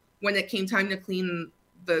pen when it came time to clean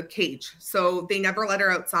the cage. So they never let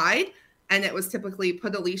her outside. And it was typically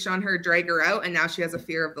put a leash on her, drag her out. And now she has a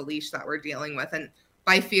fear of the leash that we're dealing with. And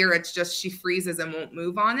by fear, it's just she freezes and won't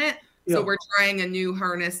move on it. Yeah. So we're trying a new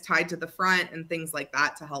harness tied to the front and things like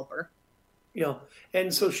that to help her. Yeah.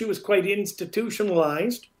 And so she was quite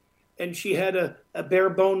institutionalized and she had a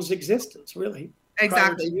bare bones existence, really.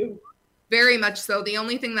 Exactly. Very much so. The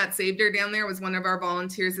only thing that saved her down there was one of our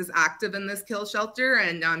volunteers is active in this kill shelter.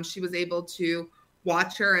 And she was able to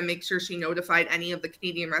watch her and make sure she notified any of the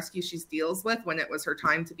Canadian Rescue she deals with when it was her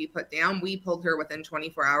time to be put down. We pulled her within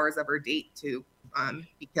 24 hours of her date to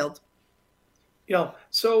be killed. Yeah.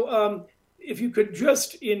 So if you could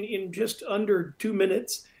just in just under 2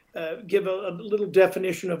 minutes, give a little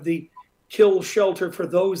definition of the kill shelter for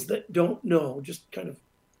those that don't know, just kind of.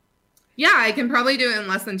 Yeah, I can probably do it in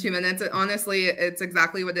less than 2 minutes. Honestly, it's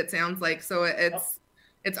exactly what it sounds like. So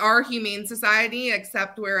it's our humane society,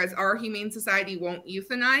 except whereas our humane society won't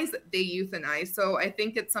euthanize, they euthanize. So I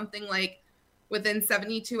think it's something like within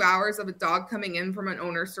 72 hours of a dog coming in from an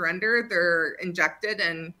owner surrender, they're injected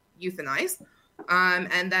and euthanized.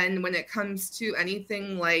 And then when it comes to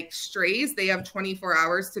anything like strays, they have 24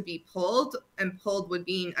 hours to be pulled, and pulled would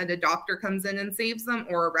mean an adopter comes in and saves them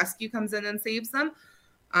or a rescue comes in and saves them.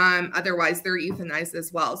 Otherwise, they're euthanized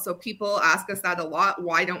as well. So people ask us that a lot.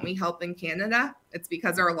 Why don't we help in Canada? It's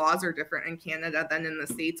because our laws are different in Canada than in the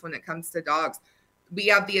States when it comes to dogs. We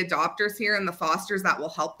have the adopters here and the fosters that will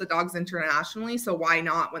help the dogs internationally. So why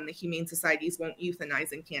not when the humane societies won't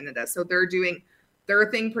euthanize in Canada? So they're doing their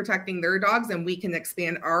thing, protecting their dogs, and we can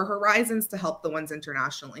expand our horizons to help the ones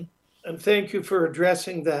internationally. And thank you for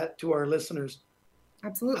addressing that to our listeners.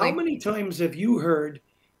 Absolutely. How many times have you heard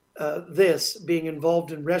this, being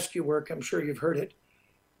involved in rescue work? I'm sure you've heard it.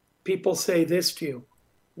 People say this to you: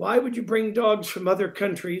 why would you bring dogs from other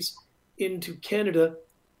countries into Canada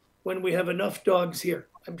when we have enough dogs here?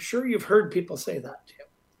 I'm sure you've heard people say that to you.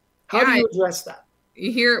 How do you address that?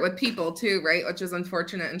 You hear it with people too, right? Which is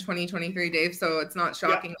unfortunate in 2023, Dave. So it's not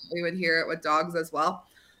shocking that we would hear it with dogs as well.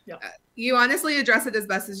 Yeah. You honestly address it as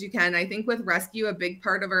best as you can. I think with rescue, a big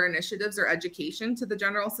part of our initiatives are education to the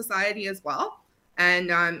general society as well.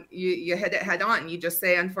 And you hit it head on. You just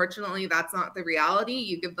say, unfortunately, that's not the reality.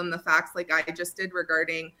 You give them the facts like I just did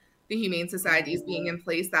regarding the humane societies being in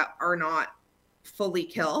place that are not fully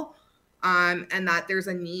kill. And that there's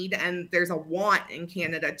a need and there's a want in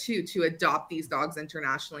Canada too to adopt these dogs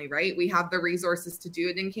internationally, right? We have the resources to do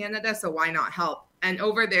it in Canada, so why not help? And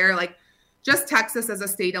over there, like just Texas as a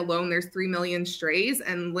state alone, there's 3 million strays,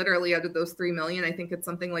 and literally out of those 3 million, I think it's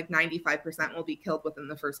something like 95% will be killed within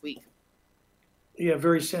the first week. Yeah,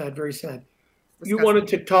 very sad, very sad. You wanted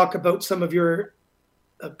to talk about some of your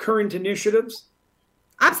current initiatives?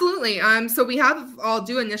 Absolutely. So I'll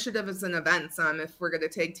do initiatives and events if we're going to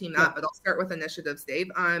tag team that, but I'll start with initiatives,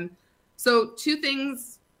 Dave. So 2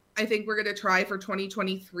 things I think we're going to try for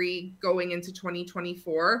 2023 going into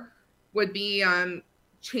 2024 would be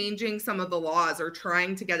changing some of the laws or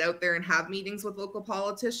trying to get out there and have meetings with local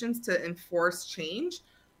politicians to enforce change.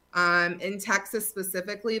 In Texas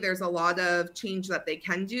specifically, there's a lot of change that they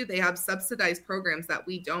can do. They have subsidized programs that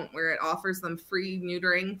we don't, where it offers them free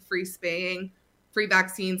neutering, free spaying, free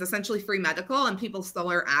vaccines, essentially free medical, and people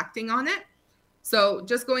still are acting on it. So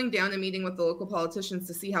just going down and meeting with the local politicians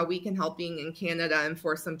to see how we can help being in Canada and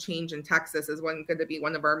force some change in Texas is going to be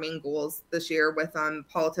one of our main goals this year with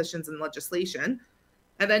politicians and legislation.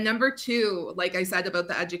 And then number two, like I said about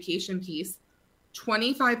the education piece,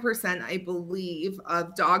 25%, I believe,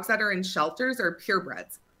 of dogs that are in shelters are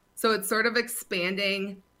purebreds. So it's sort of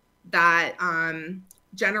expanding that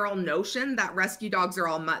general notion that rescue dogs are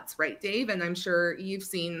all mutts, right, Dave? And I'm sure you've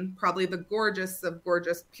seen probably the gorgeous of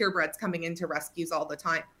gorgeous purebreds coming into rescues all the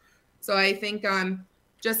time. So I think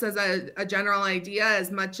just as a general idea,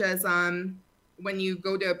 as much as when you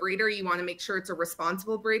go to a breeder, you want to make sure it's a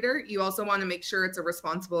responsible breeder. You also want to make sure it's a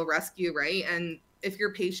responsible rescue, right? And if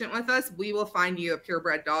you're patient with us, we will find you a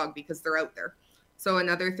purebred dog because they're out there. So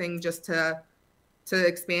another thing just to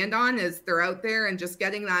expand on is they're out there, and just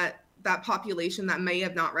getting that population that may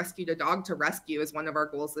have not rescued a dog to rescue is one of our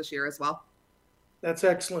goals this year as well. That's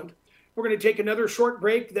excellent. We're going to take another short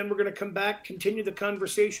break. Then we're going to come back, continue the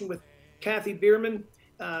conversation with Kathy Bierman.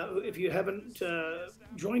 If you haven't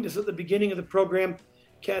joined us at the beginning of the program,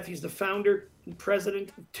 Kathy's the founder and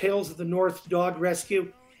president of Tales of the North Dog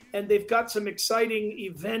Rescue. And they've got some exciting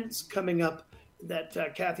events coming up that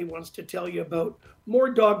Kathy wants to tell you about. More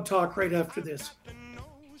dog talk right after this.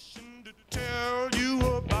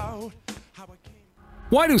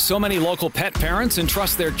 Why do so many local pet parents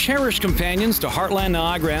entrust their cherished companions to Heartland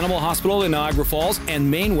Niagara Animal Hospital in Niagara Falls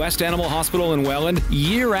and Maine West Animal Hospital in Welland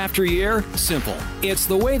year after year? Simple. It's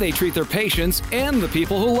the way they treat their patients and the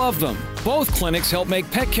people who love them. Both clinics help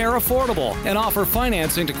make pet care affordable and offer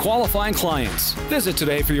financing to qualifying clients. Visit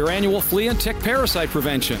today for your annual flea and tick parasite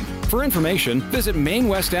prevention. For information, visit Maine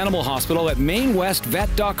West Animal Hospital at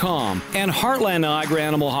mainwestvet.com and Heartland Niagara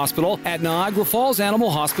Animal Hospital at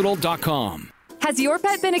niagarafallsanimalhospital.com. Has your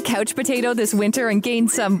pet been a couch potato this winter and gained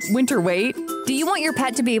some winter weight? Do you want your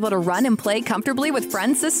pet to be able to run and play comfortably with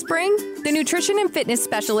friends this spring? The nutrition and fitness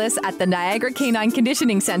specialists at the Niagara Canine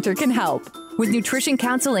Conditioning Center can help. With nutrition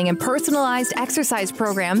counseling and personalized exercise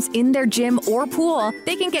programs in their gym or pool,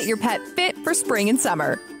 they can get your pet fit for spring and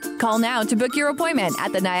summer. Call now to book your appointment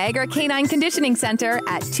at the Niagara Canine Conditioning Center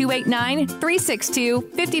at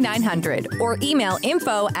 289-362-5900 or email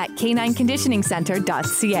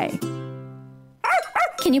info@canineconditioningcenter.ca.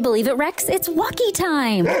 Can you believe it, Rex? It's walkie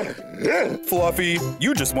time. Fluffy,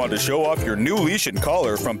 you just wanted to show off your new leash and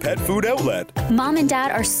collar from Pet Food Outlet. Mom and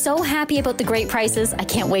Dad are so happy about the great prices. I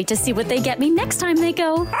can't wait to see what they get me next time they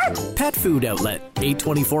go. Pet Food Outlet,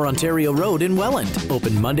 824 Ontario Road in Welland.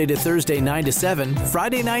 Open Monday to Thursday 9 to 7,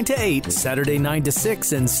 Friday 9 to 8, Saturday 9 to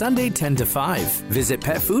 6, and Sunday 10 to 5. Visit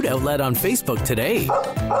Pet Food Outlet on Facebook today.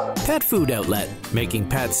 Pet Food Outlet, making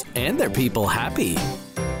pets and their people happy.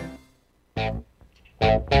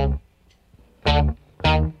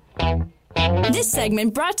 This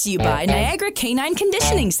segment brought to you by Niagara Canine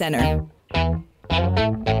Conditioning Center.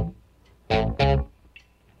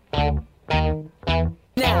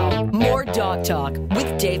 Now, more Dog Talk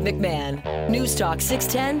with Dave McMahon. News Talk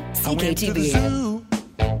 610 CKTB.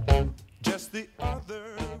 Just the other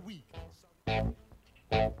week.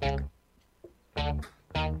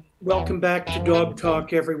 Welcome back to Dog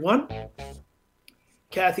Talk, everyone.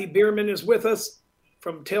 Kathy Bierman is with us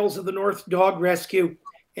from Tales of the North Dog Rescue,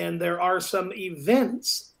 and there are some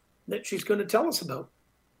events that she's going to tell us about.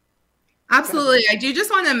 Absolutely. I do just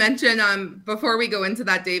want to mention before we go into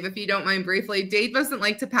that, Dave, if you don't mind briefly, Dave doesn't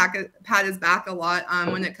like to pat his back a lot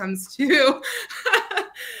when it comes to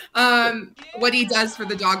what he does for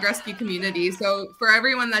the dog rescue community. So for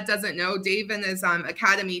everyone that doesn't know, Dave and his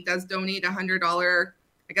academy does donate $100,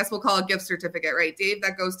 I guess we'll call it gift certificate, right, Dave?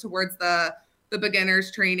 That goes towards the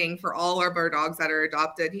beginner's training for all of our dogs that are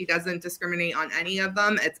adopted. He doesn't discriminate on any of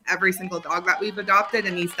them. It's every single dog that we've adopted,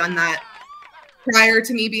 and he's done that prior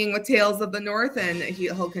to me being with Tales of the North, and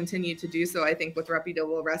he'll continue to do so, I think, with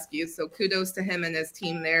reputable rescues. So kudos to him and his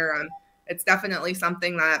team there. It's definitely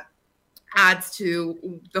something that adds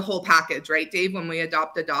to the whole package, right, Dave, when we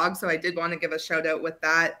adopt a dog. So I did want to give a shout out with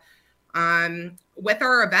that. With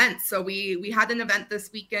our events. So we had an event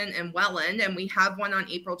this weekend in Welland, and we have one on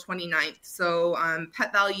April 29th. So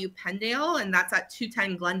Pet Value Pendale, and that's at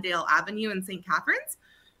 210 Glendale Avenue in St. Catharines.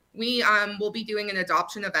 We will be doing an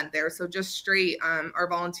adoption event there. So just straight, our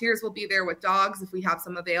volunteers will be there with dogs if we have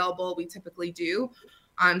some available. We typically do.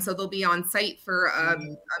 So they'll be on site for a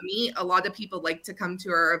meet. A lot of people like to come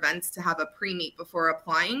to our events to have a pre-meet before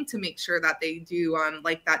applying to make sure that they do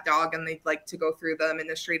like that dog and they'd like to go through the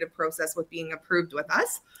administrative process with being approved with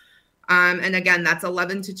us. And again, that's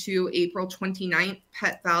 11 to 2, April 29th,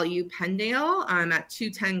 Pet Value Pendale at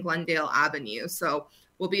 210 Glendale Avenue. So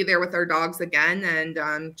we'll be there with our dogs again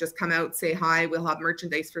and just come out, say hi. We'll have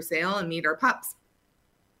merchandise for sale and meet our pups.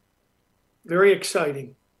 Very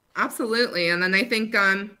exciting. Absolutely. And then I think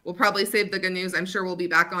we'll probably save the good news. I'm sure we'll be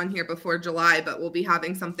back on here before July, but we'll be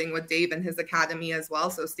having something with Dave and his academy as well.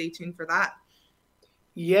 So stay tuned for that.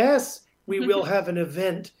 Yes, we will have an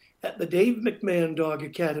event at the Dave McMahon Dog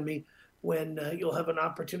Academy when you'll have an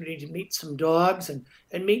opportunity to meet some dogs and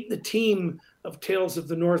meet the team of Tales of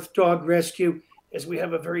the North Dog Rescue, as we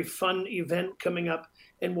have a very fun event coming up.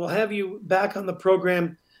 And we'll have you back on the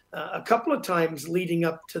program a couple of times leading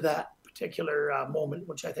up to that particular moment,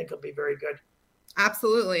 which I think will be very good.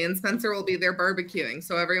 Absolutely. And Spencer will be there barbecuing,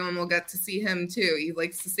 so everyone will get to see him too. He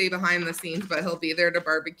likes to stay behind the scenes, but he'll be there to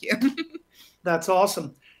barbecue. That's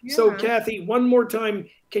awesome. Yeah. So Kathy, one more time,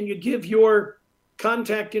 can you give your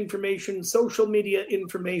contact information, social media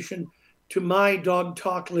information to my Dog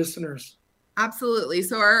Talk listeners? Absolutely.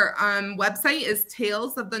 So our website is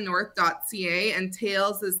talesofthenorth.ca, and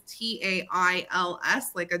Tails is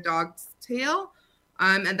Tails, like a dog's tail.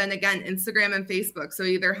 And then again, Instagram and Facebook. So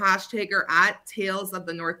either hashtag or at Tales of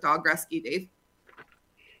the North Dog Rescue, Dave.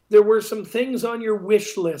 There were some things on your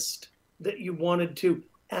wish list that you wanted to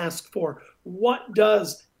ask for. What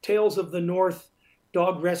does Tales of the North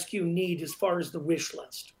Dog Rescue need as far as the wish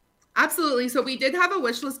list? Absolutely. So we did have a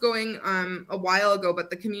wish list going a while ago, but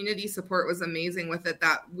the community support was amazing with it,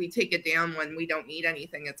 that we take it down when we don't need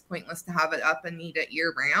anything. It's pointless to have it up and need it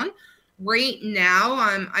year round. Right now,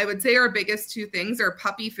 I would say our biggest two things are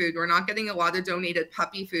puppy food. We're not getting a lot of donated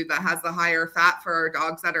puppy food that has the higher fat for our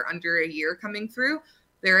dogs that are under a year coming through.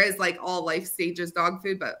 There is like all life stages dog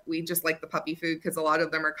food, but we just like the puppy food because a lot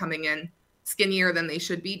of them are coming in skinnier than they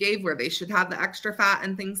should be, Dave, where they should have the extra fat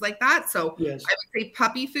and things like that. So yes. I would say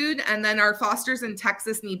puppy food. And then our fosters in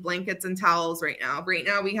Texas need blankets and towels right now. Right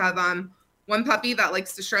now we have one puppy that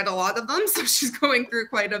likes to shred a lot of them. So she's going through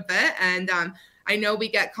quite a bit. And I know we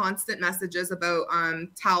get constant messages about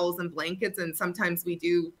towels and blankets. And sometimes we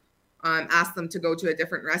do ask them to go to a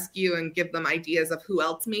different rescue and give them ideas of who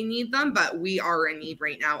else may need them. But we are in need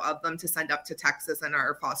right now of them to send up to Texas and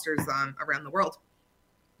our fosters around the world.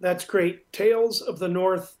 That's great.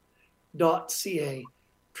 Talesofthenorth.ca,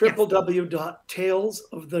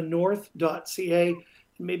 www.talesofthenorth.ca.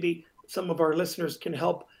 Maybe some of our listeners can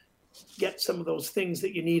help get some of those things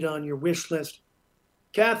that you need on your wish list.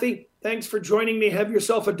 Kathy, thanks for joining me. Have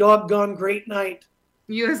yourself a doggone great night.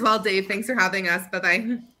 You as well, Dave. Thanks for having us.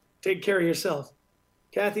 Bye-bye. Take care of yourself.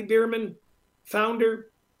 Kathy Bierman, founder,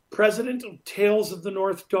 president of Tales of the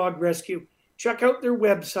North Dog Rescue. Check out their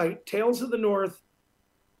website,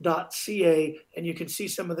 talesofthenorth.ca, and you can see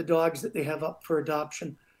some of the dogs that they have up for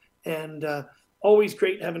adoption. And always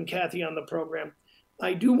great having Kathy on the program.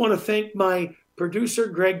 I do want to thank my producer,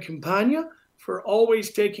 Greg Campagna, for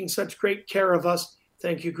always taking such great care of us.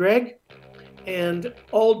 Thank you, Greg. And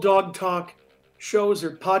all Dog Talk shows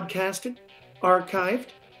are podcasted, archived.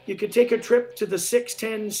 You can take a trip to the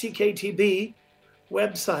 610 CKTB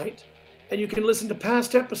website, and you can listen to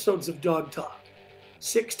past episodes of Dog Talk,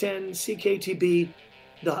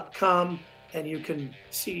 610CKTB.com, and you can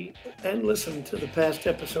see and listen to the past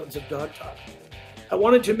episodes of Dog Talk. I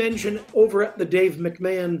wanted to mention over at the Dave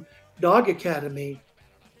McMahon Dog Academy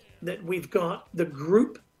that we've got the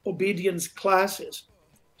group obedience classes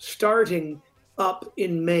starting up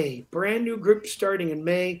in May. Brand new group starting in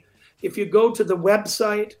May. If you go to the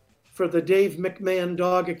website for the Dave McMahon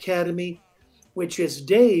Dog Academy, which is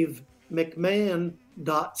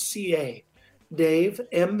davemcmahon.ca, Dave,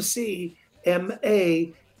 McMahon.ca,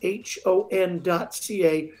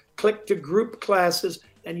 click to group classes,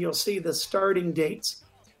 and you'll see the starting dates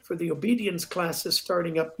for the obedience classes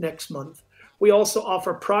starting up next month. We also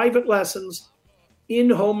offer private lessons,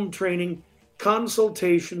 in-home training,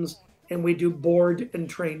 consultations, and we do board and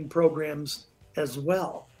train programs as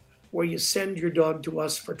well, where you send your dog to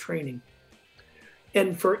us for training.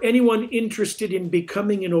 And for anyone interested in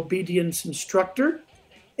becoming an obedience instructor,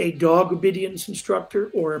 a dog obedience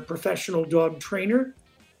instructor, or a professional dog trainer,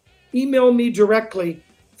 email me directly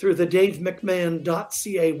through the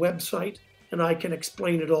davemcmahon.ca website, and I can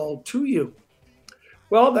explain it all to you.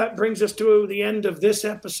 Well, that brings us to the end of this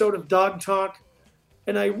episode of Dog Talk,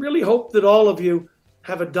 and I really hope that all of you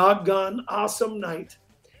have a doggone awesome night,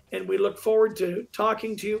 and we look forward to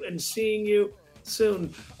talking to you and seeing you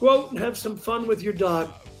soon. Go out and have some fun with your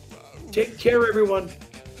dog. Take care, everyone.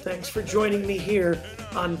 Thanks for joining me here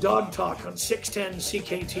on Dog Talk on 610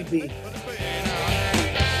 CKTB.